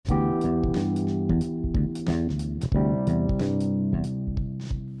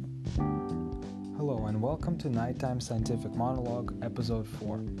welcome to Nighttime Scientific Monologue, Episode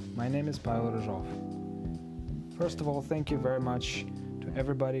 4. My name is Pavel Ryzhov. First of all, thank you very much to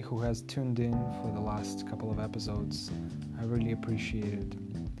everybody who has tuned in for the last couple of episodes. I really appreciate it.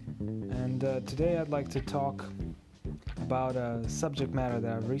 And today I'd like to talk about a subject matter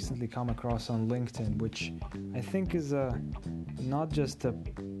that I've recently come across on LinkedIn, which I think is not just a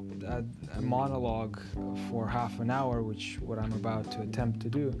monologue for half an hour, which what I'm about to attempt to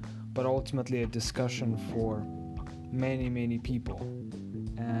do, but ultimately a discussion for many people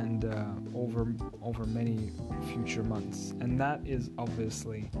and over many future months. And that is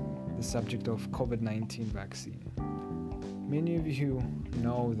obviously the subject of COVID-19 vaccine. Many of you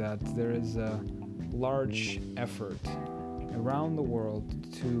know that there is a large effort around the world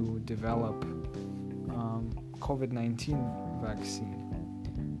to develop COVID-19 vaccine.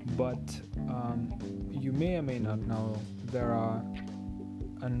 But you may or may not know there are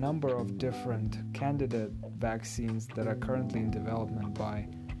a number of different candidate vaccines that are currently in development by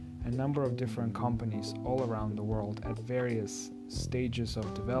a number of different companies all around the world at various stages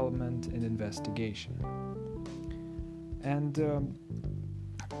of development and investigation. And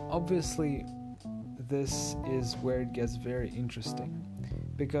obviously this is where it gets very interesting,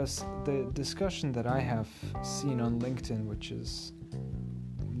 because the discussion that I have seen on LinkedIn, which is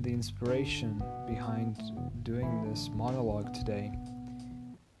the inspiration behind doing this monologue today,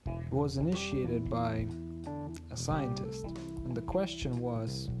 was initiated by a scientist. And the question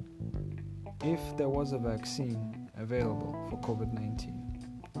was, if there was a vaccine available for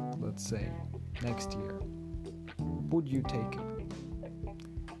COVID-19, let's say next year, would you take it?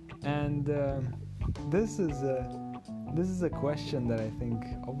 And this is a question that I think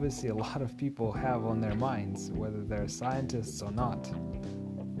obviously a lot of people have on their minds, whether they're scientists or not.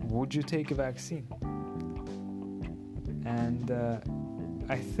 Would you take a vaccine? And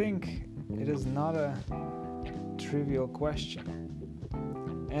I think it is not a trivial question.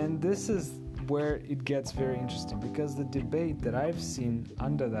 And this is where it gets very interesting, because the debate that I've seen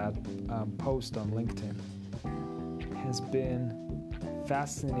under that post on LinkedIn has been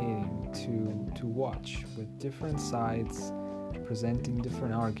fascinating to watch, with different sides presenting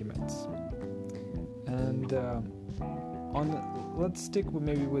different arguments. And let's stick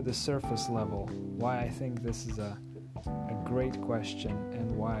with the surface level, why I think this is a great question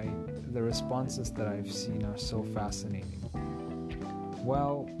and why the responses that I've seen are so fascinating.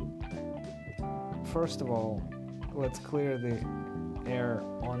 Well, first of all, let's clear the air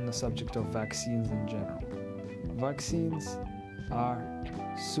on the subject of vaccines in general. Vaccines are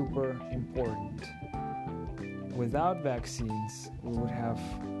super important. Without vaccines, we would have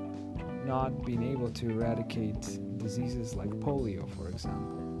not been able to eradicate diseases like polio, for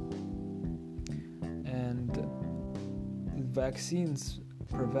example. And vaccines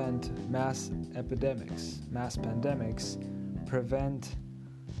prevent mass epidemics, mass pandemics, prevent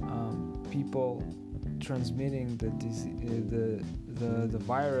people transmitting the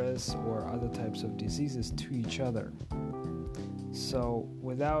virus or other types of diseases to each other. So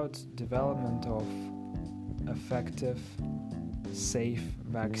without development of effective, safe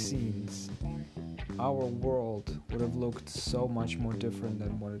vaccines, our world would have looked so much more different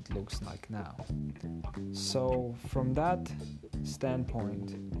than what it looks like now. So from that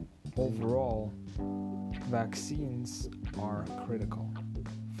standpoint, overall, vaccines are critical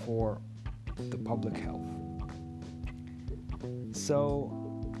for the public health. So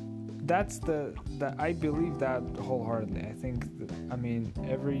that's I believe that wholeheartedly. I think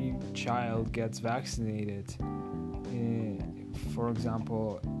every child gets vaccinated. For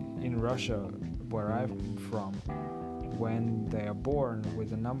example, in Russia, where I'm from, when they are born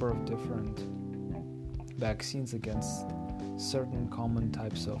with a number of different vaccines against certain common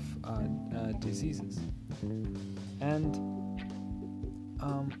types of diseases. And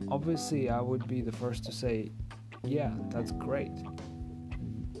obviously I would be the first to say, yeah, that's great.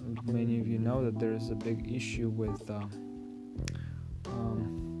 Many of you know that there is a big issue with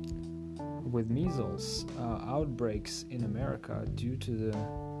measles outbreaks in America due to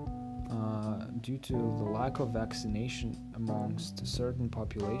the lack of vaccination amongst certain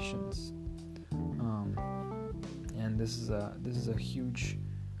populations, and this is a huge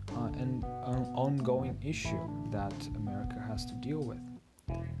and ongoing issue that America has to deal with.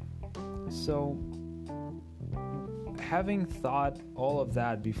 So, having thought all of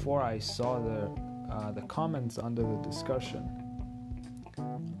that before I saw the comments under the discussion,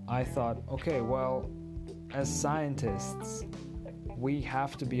 I thought, okay, well, as scientists, we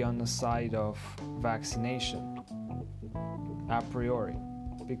have to be on the side of vaccination a priori,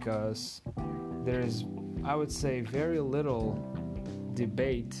 because there is, I would say, very little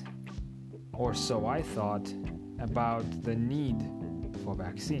debate or so I thought, about the need for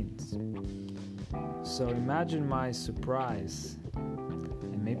vaccines. So imagine my surprise,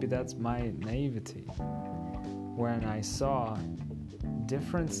 and maybe that's my naivety, when I saw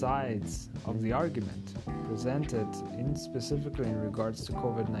different sides of the argument presented specifically in regards to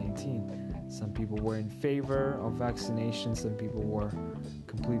COVID-19. Some people were in favor of vaccination, some people were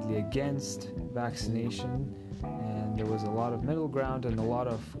completely against vaccination, and there was a lot of middle ground and a lot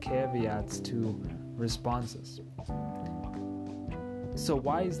of caveats to responses. So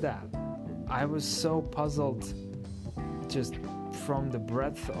why is that? I was so puzzled just from the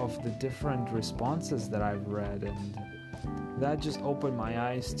breadth of the different responses that I've read, and that just opened my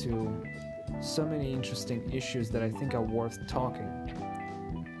eyes to so many interesting issues that I think are worth talking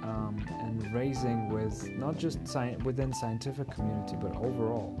and raising with not just within scientific community but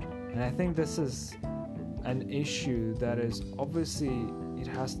overall. And I think this is an issue that is obviously it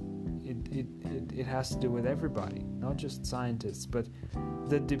has to do with everybody, not just scientists, but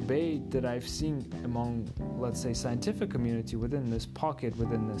the debate that I've seen among, let's say, scientific community within this pocket,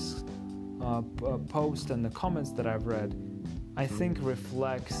 within this post and the comments that I've read, I think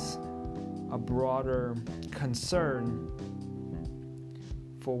reflects a broader concern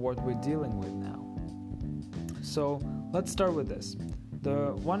for what we're dealing with now. So let's start with this.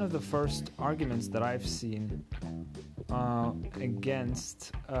 One of the first arguments that I've seen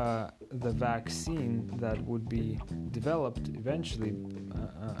against the vaccine that would be developed eventually,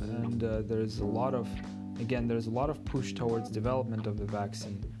 and there's a lot of push towards development of the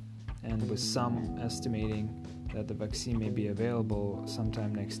vaccine, and with some estimating that the vaccine may be available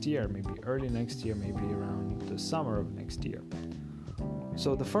sometime next year, maybe early next year, maybe around the summer of next year.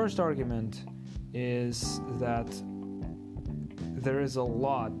 So the first argument is that there is a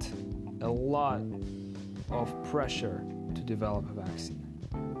lot of pressure to develop a vaccine.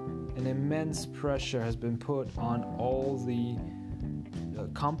 An immense pressure has been put on all the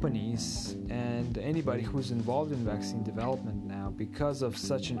companies and anybody who's involved in vaccine development now because of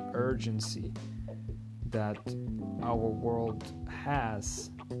such an urgency that our world has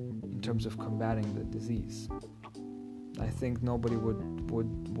in terms of combating the disease. I think nobody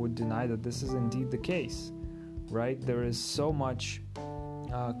would deny that this is indeed the case, right? There is so much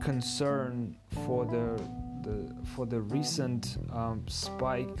concern for the recent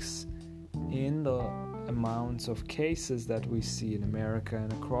spikes in the amounts of cases that we see in America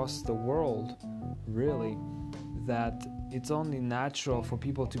and across the world, really, that it's only natural for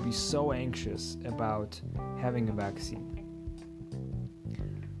people to be so anxious about having a vaccine.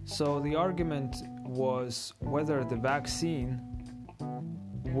 So the argument was whether the vaccine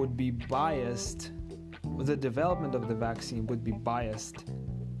would be biased, the development of the vaccine would be biased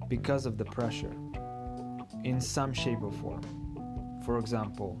because of the pressure in some shape or form. For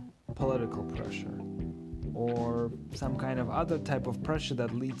example, political pressure or some kind of other type of pressure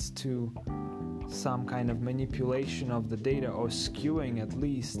that leads to some kind of manipulation of the data or skewing at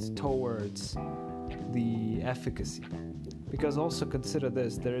least towards the efficacy. Because also consider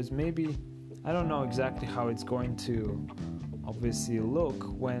this, there is maybe, I don't know exactly how it's going to obviously look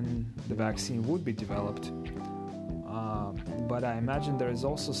when the vaccine would be developed, but I imagine there is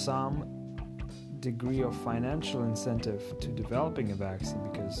also some degree of financial incentive to developing a vaccine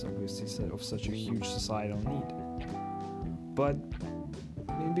because obviously of such a huge societal need. But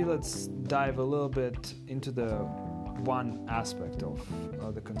maybe let's dive a little bit into the one aspect of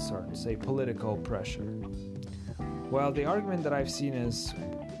the concern, say political pressure. Well, the argument that I've seen is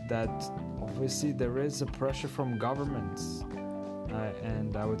that obviously there is a pressure from governments,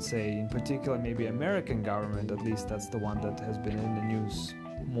 and I would say in particular maybe American government, at least that's the one that has been in the news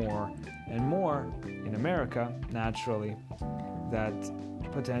more and more in America, naturally, that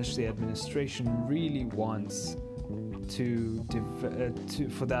potentially administration really wants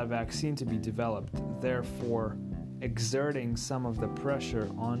for that vaccine to be developed, therefore exerting some of the pressure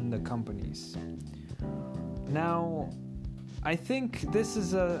on the companies. Now, I think this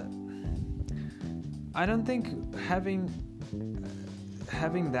is I don't think having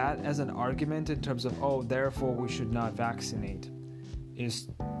that as an argument in terms of, oh, therefore we should not vaccinate is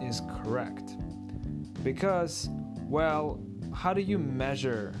correct. Because, well, how do you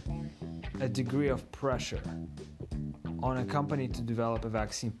measure a degree of pressure on a company to develop a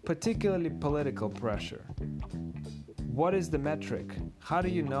vaccine, particularly political pressure? What is the metric? How do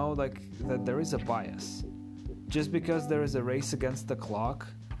you know that there is a bias? Just because there is a race against the clock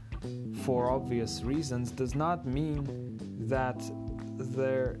for obvious reasons does not mean that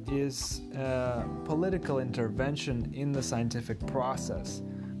there is a political intervention in the scientific process.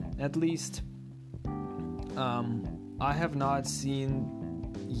 At least I have not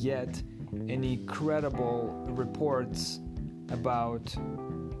seen yet any credible reports about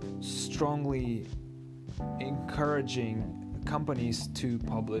strongly encouraging companies to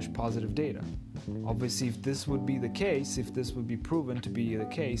publish positive data. Obviously, if this would be the case, if this would be proven to be the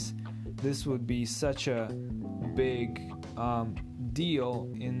case, this would be such a big deal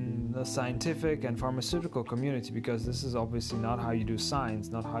in the scientific and pharmaceutical community, because this is obviously not how you do science,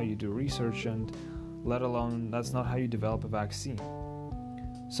 not how you do research, and let alone that's not how you develop a vaccine.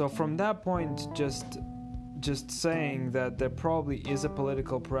 So from that point, just saying that there probably is a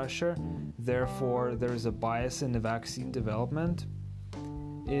political pressure, therefore there is a bias in the vaccine development,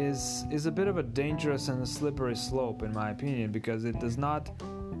 is a bit of a dangerous and a slippery slope, in my opinion, because it does not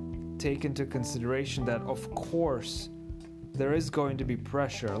take into consideration that, of course, there is going to be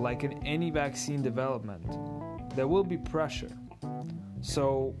pressure. Like in any vaccine development, there will be pressure.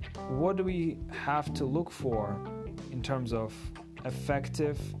 So what do we have to look for in terms of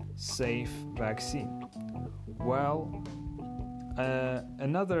effective, safe vaccine? Well,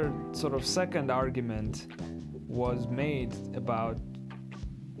 another sort of second argument was made about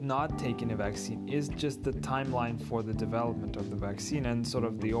not taking a vaccine is just the timeline for the development of the vaccine and sort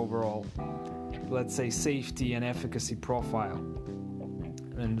of the overall, let's say, safety and efficacy profile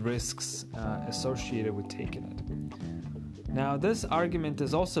and risks associated with taking it. Now, this argument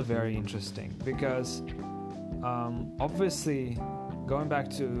is also very interesting because obviously, going back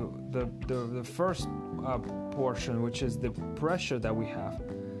to the first portion, which is the pressure that we have,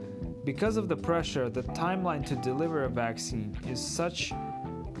 because of the pressure, the timeline to deliver a vaccine is such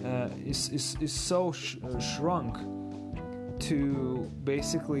so shrunk to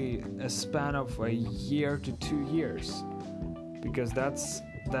basically a span of a year to 2 years, because that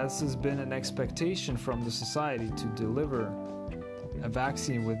has been an expectation from the society to deliver a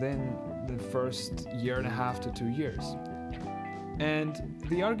vaccine within the first year and a half to 2 years. And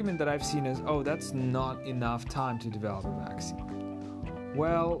the argument that I've seen is, oh, that's not enough time to develop a vaccine.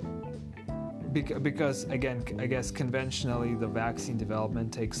 Well, because again, I guess conventionally the vaccine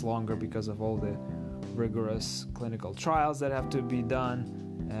development takes longer because of all the rigorous clinical trials that have to be done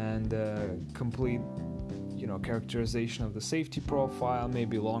and complete, characterization of the safety profile,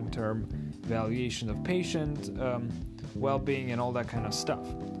 maybe long-term evaluation of patient well-being and all that kind of stuff,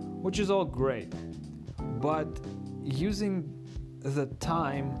 which is all great. But using the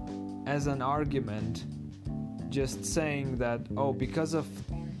time as an argument, just saying that, oh, because of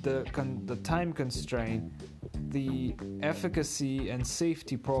the time constraint, the efficacy and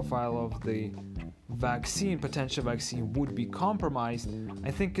safety profile of the potential vaccine would be compromised,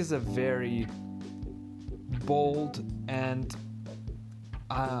 I think is a very bold and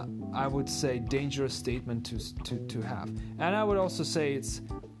I would say dangerous statement to have. And I would also say it's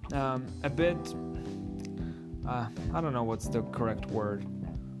a bit I don't know what's the correct word.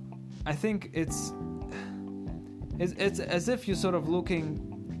 I think it's as if you're sort of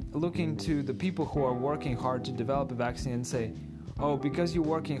looking to the people who are working hard to develop a vaccine and say, oh, because you're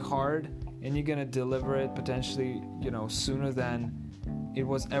working hard and you're going to deliver it potentially, sooner than it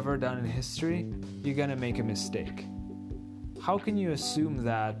was ever done in history, you're going to make a mistake. How can you assume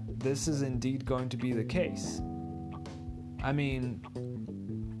that this is indeed going to be the case? I mean,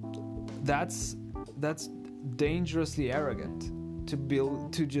 that's dangerously arrogant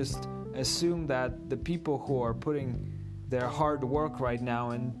to just assume that the people who are putting their hard work right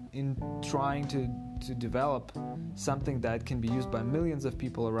now in trying to develop something that can be used by millions of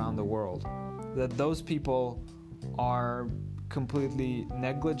people around the world, that those people are completely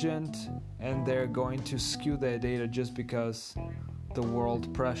negligent and they're going to skew their data just because the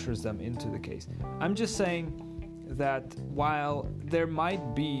world pressures them into the case. I'm just saying that while there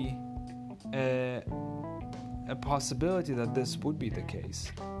might be a possibility that this would be the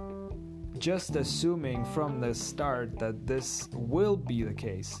case, just assuming from the start that this will be the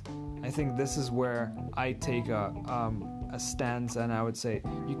case, I think this is where I take a stance, and I would say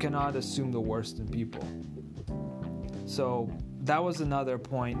you cannot assume the worst in people. So that was another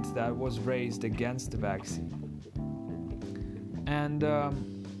point that was raised against the vaccine. And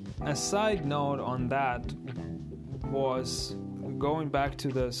a side note on that was going back to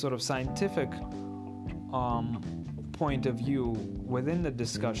the sort of scientific point of view within the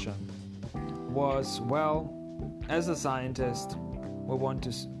discussion was, well, as a scientist, we want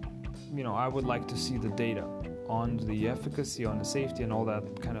to, I would like to see the data on the efficacy, on the safety, and all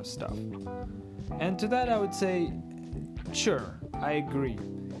that kind of stuff. And to that I would say, sure, I agree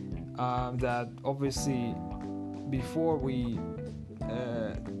that obviously before we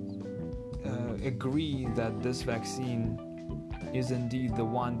agree that this vaccine is indeed the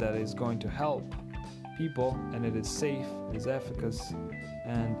one that is going to help people, and it is safe, it is efficacious,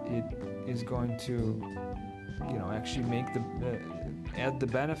 and it is going to, actually make add the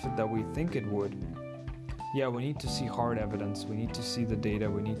benefit that we think it would. Yeah, we need to see hard evidence, we need to see the data,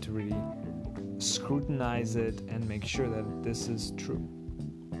 we need to really scrutinize it and make sure that this is true.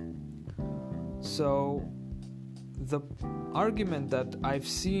 So the argument that I've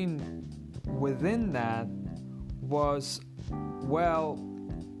seen within that was, well,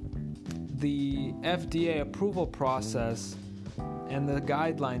 the FDA approval process and the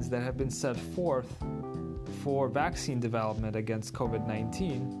guidelines that have been set forth for vaccine development against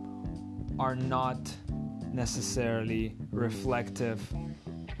COVID-19 are not necessarily reflective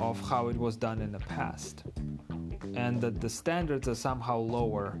of how it was done in the past, and that the standards are somehow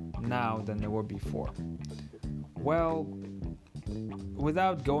lower now than they were before. Well,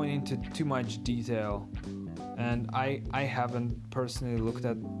 without going into too much detail, and I haven't personally looked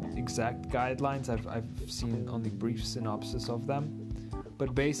at exact guidelines, I've seen only brief synopsis of them,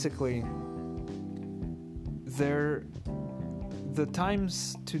 but basically the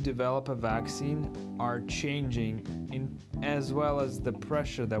times to develop a vaccine are changing, as well as the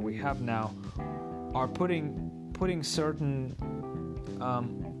pressure that we have now are putting certain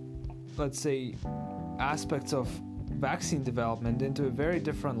let's say aspects of vaccine development into a very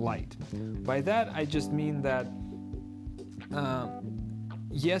different light. By that I just mean that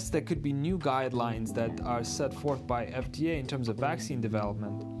yes, there could be new guidelines that are set forth by FDA in terms of vaccine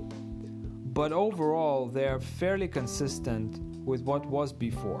development, but overall they're fairly consistent with what was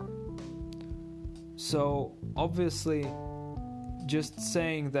before. So obviously, just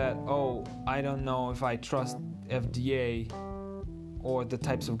saying that, I don't know if I trust FDA or the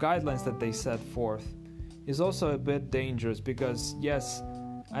types of guidelines that they set forth, is also a bit dangerous, because yes,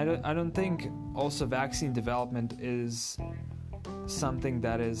 I don't think also vaccine development is something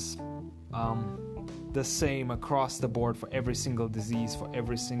that is the same across the board for every single disease, for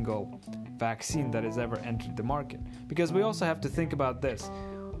every single vaccine that has ever entered the market. Because we also have to think about this.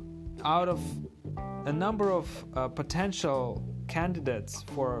 Out of a number of potential candidates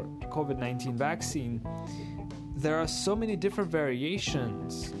for COVID-19 vaccine, there are so many different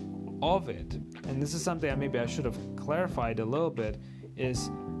variations of it. And this is something that maybe I should have clarified a little bit, is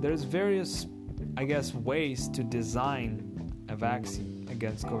there's various, ways to design a vaccine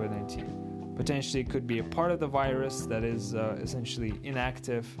against COVID-19. Potentially it could be a part of the virus that is essentially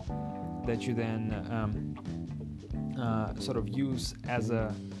inactive, that you then sort of use as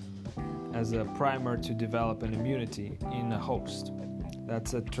a primer to develop an immunity in a host.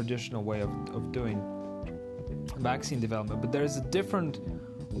 That's a traditional way of doing vaccine development. But there's different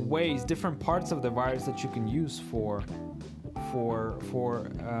ways, different parts of the virus that you can use for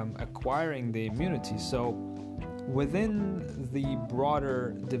acquiring the immunity. So within the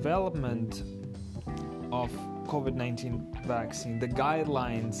broader development of COVID-19 vaccine, the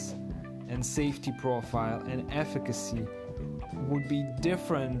guidelines and safety profile and efficacy would be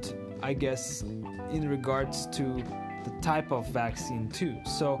different, in regards to the type of vaccine too.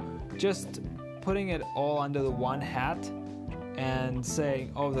 So just putting it all under the one hat and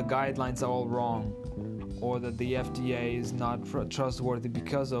saying, the guidelines are all wrong, or that the FDA is not trustworthy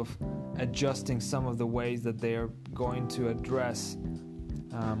because of adjusting some of the ways that they are going to address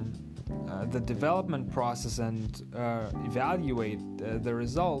the development process and evaluate the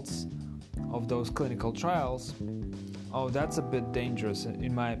results of those clinical trials, that's a bit dangerous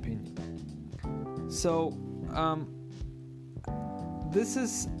in my opinion. So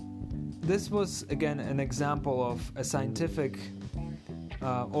this was again an example of a scientific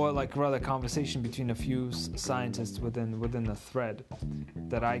or rather conversation between a few scientists within a thread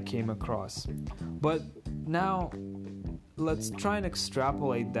that I came across. But now let's try and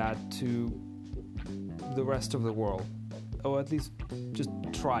extrapolate that to the rest of the world, or at least just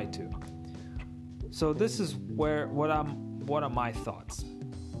try to. So this is what are my thoughts.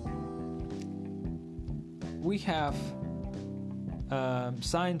 We have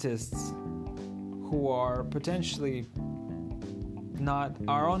scientists who are potentially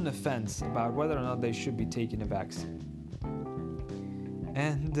are on the fence about whether or not they should be taking a vaccine.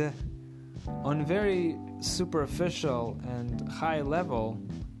 And on very superficial and high level,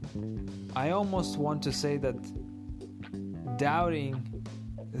 I almost want to say that doubting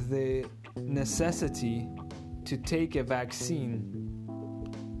the necessity to take a vaccine,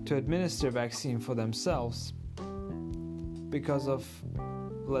 to administer a vaccine for themselves because of,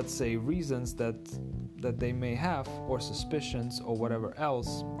 let's say, reasons that they may have, or suspicions, or whatever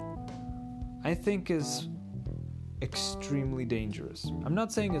else, I think is extremely dangerous. I'm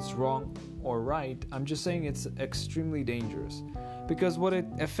not saying it's wrong or right, I'm just saying it's extremely dangerous, because what it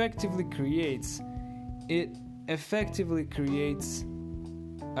effectively creates it effectively creates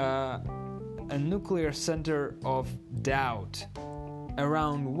a nuclear center of doubt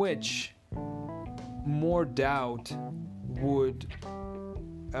around which more doubt would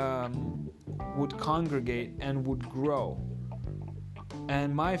congregate and would grow.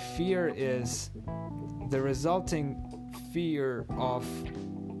 And my fear is the resulting fear of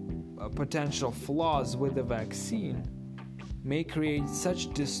potential flaws with the vaccine may create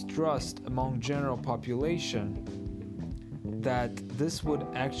such distrust among general population that this would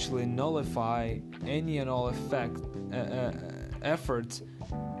actually nullify any and all efforts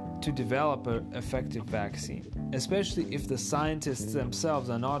to develop an effective vaccine, especially if the scientists themselves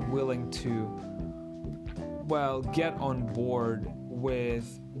are not willing to, get on board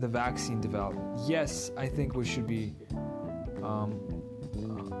with the vaccine development. Yes, I think we should be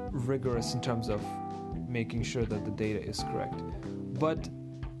rigorous in terms of making sure that the data is correct, but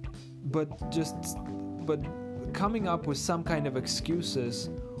coming up with some kind of excuses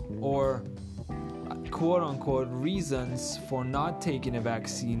or quote-unquote reasons for not taking a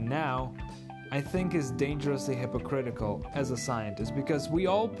vaccine now, I think is dangerously hypocritical as a scientist, because we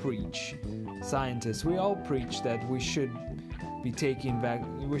all preach that we should be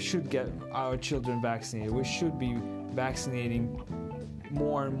we should get our children vaccinated. We should be vaccinating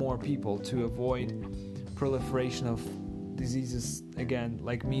more and more people to avoid proliferation of diseases, again,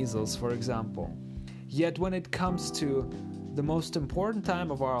 like measles, for example. Yet when it comes to the most important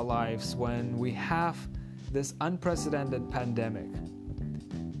time of our lives, when we have this unprecedented pandemic,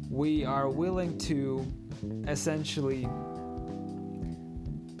 we are willing to essentially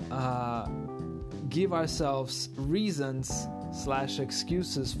give ourselves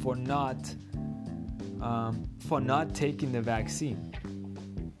reasons/excuses for not taking the vaccine.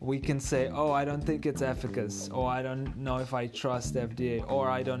 We can say, oh, I don't think it's efficacious, or I don't know if I trust FDA, or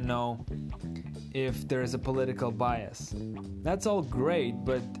I don't know if there is a political bias. That's all great,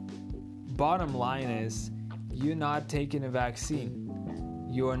 but bottom line is, you're not taking a vaccine.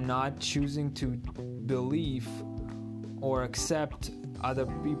 You are not choosing to believe or accept other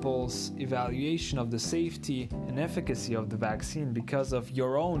people's evaluation of the safety and efficacy of the vaccine because of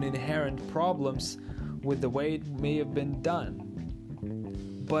your own inherent problems with the way it may have been done.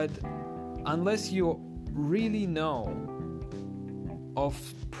 But unless you really know of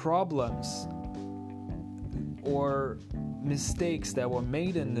problems or mistakes that were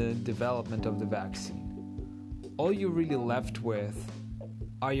made in the development of the vaccine, all you're really left with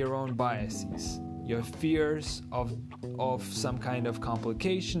are your own biases, your fears of some kind of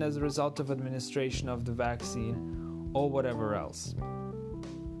complication as a result of administration of the vaccine, or whatever else.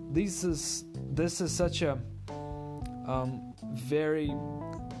 This is such a very,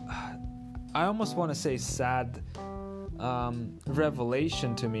 I almost want to say sad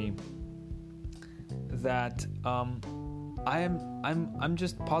revelation to me, that I'm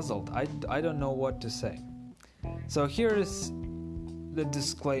just puzzled. I don't know what to say. So here is the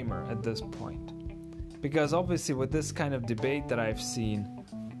disclaimer at this point, because obviously with this kind of debate that I've seen,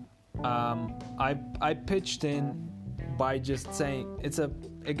 I pitched in by just saying it's a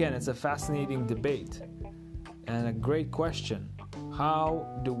fascinating debate and a great question. How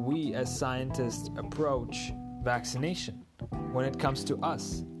do we as scientists approach vaccination when it comes to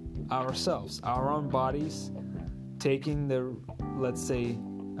us, ourselves, our own bodies, taking let's say,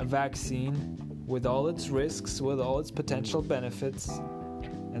 a vaccine with all its risks, with all its potential benefits,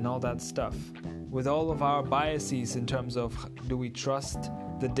 and all that stuff, with all of our biases in terms of, do we trust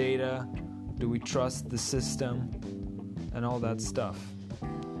the data, do we trust the system, and all that stuff.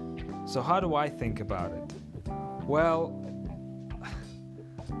 So how do I think about it? Well,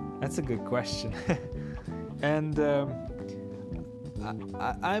 that's a good question. And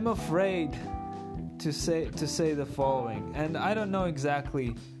I'm afraid to say the following, and I don't know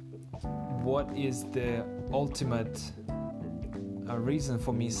exactly what is the ultimate reason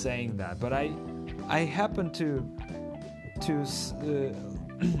for me saying that, but I happen to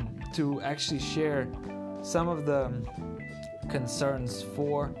actually share some of the concerns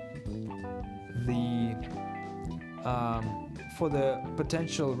for the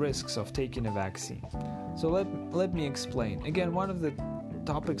potential risks of taking a vaccine. So let me explain. Again, one of the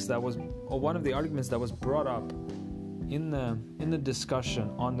arguments that was brought up in the discussion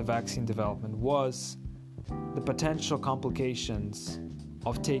on the vaccine development was the potential complications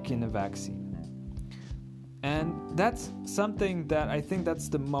of taking a vaccine. And that's something that I think that's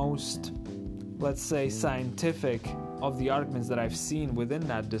the most, let's say, scientific of the arguments that I've seen within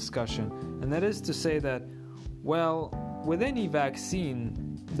that discussion. And that is to say that, well, with any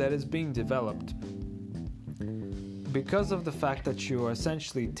vaccine that is being developed, because of the fact that you are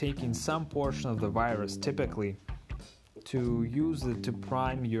essentially taking some portion of the virus, typically, to use it to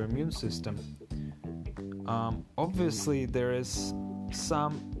prime your immune system, obviously there is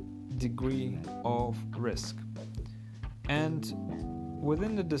some degree of risk. And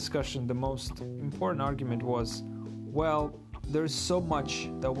within the discussion, the most important argument was, well, there's so much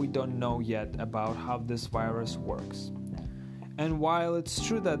that we don't know yet about how this virus works. And while it's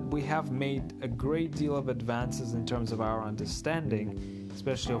true that we have made a great deal of advances in terms of our understanding,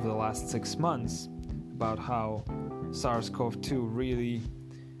 especially over the last 6 months, about how SARS-CoV-2 really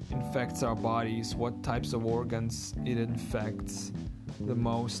infects our bodies, what types of organs it infects the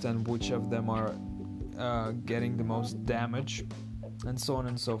most, and which of them are getting the most damage, and so on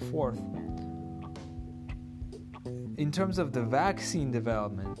and so forth. In terms of the vaccine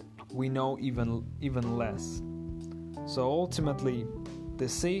development, we know even less. So ultimately, the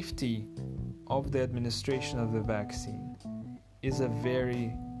safety of the administration of the vaccine is a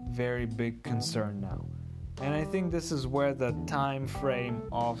very, very big concern now. And I think this is where the time frame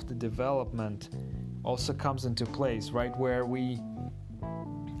of the development also comes into place, right?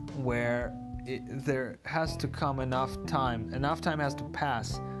 There has to come enough time has to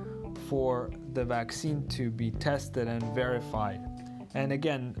pass for the vaccine to be tested and verified. And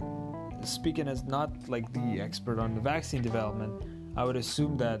again, speaking as not like the expert on the vaccine development, I would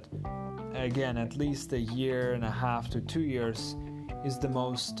assume that, again, at least 1.5 years to 2 years is the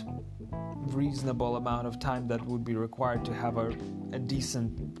most reasonable amount of time that would be required to have a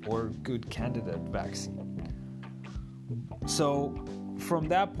decent or good candidate vaccine. So from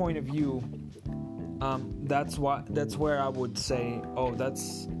that point of view, that's where I would say,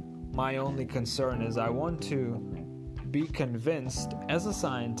 that's my only concern, is I want to be convinced as a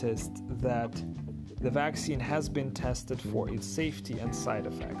scientist that the vaccine has been tested for its safety and side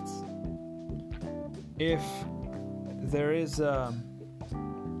effects. If there is a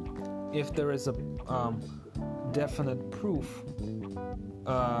definite proof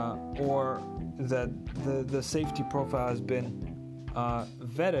or that the safety profile has been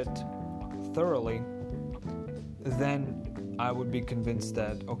vetted thoroughly, then I would be convinced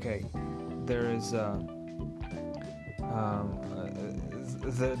that there is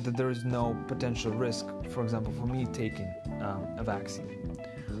that there is no potential risk, for example, for me taking a vaccine.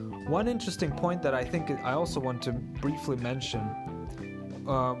 One interesting point that I think I also want to briefly mention,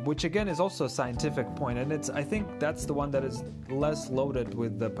 which again is also a scientific point, and I think that's the one that is less loaded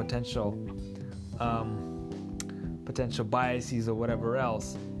with the potential biases or whatever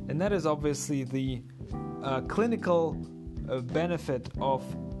else, and that is obviously the clinical benefit of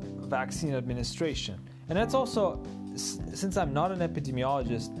vaccine administration. And that's also, since I'm not an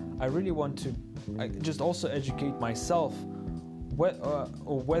epidemiologist, I really want to just also educate myself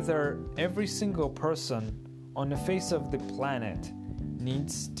whether every single person on the face of the planet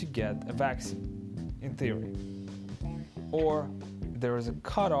needs to get a vaccine, in theory. Or there is a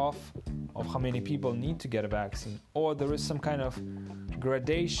cutoff of how many people need to get a vaccine, or there is some kind of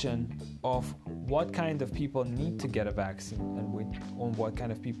gradation of what kind of people need to get a vaccine and on what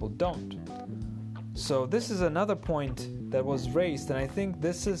kind of people don't. So this is another point that was raised, and I think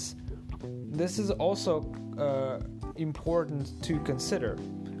this is also important to consider.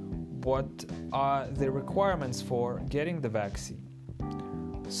 What are the requirements for getting the vaccine?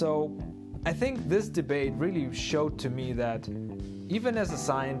 So I think this debate really showed to me that even as a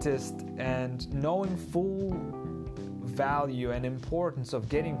scientist and knowing full value and importance of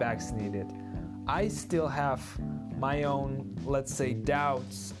getting vaccinated, I still have my own, let's say,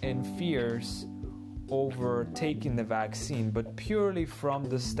 doubts and fears over taking the vaccine, but purely from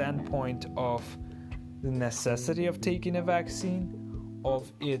the standpoint of the necessity of taking a vaccine,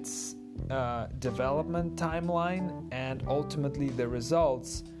 of its development timeline, and ultimately the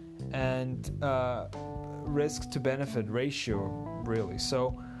results and risk to benefit ratio, really.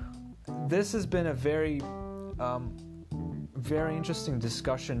 So this has been a very very interesting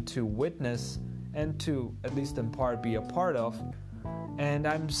discussion to witness and to, at least in part, be a part of. And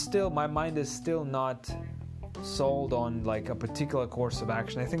my mind is still not sold on like a particular course of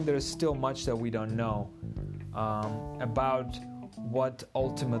action. I think there's still much that we don't know about what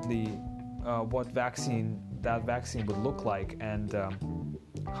ultimately what that vaccine would look like, and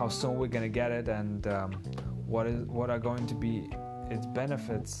how soon we're going to get it, and what are going to be its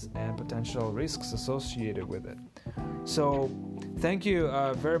benefits and potential risks associated with it. So thank you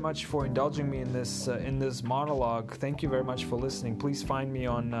very much for indulging me in this monologue. Thank you very much for listening. Please find me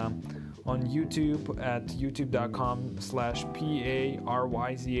on YouTube at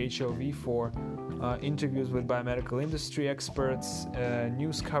youtube.com/PARYZHOV for interviews with biomedical industry experts,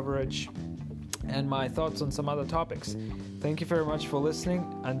 news coverage, and my thoughts on some other topics. Thank you very much for listening.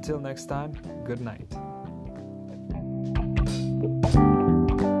 Until next time, good night.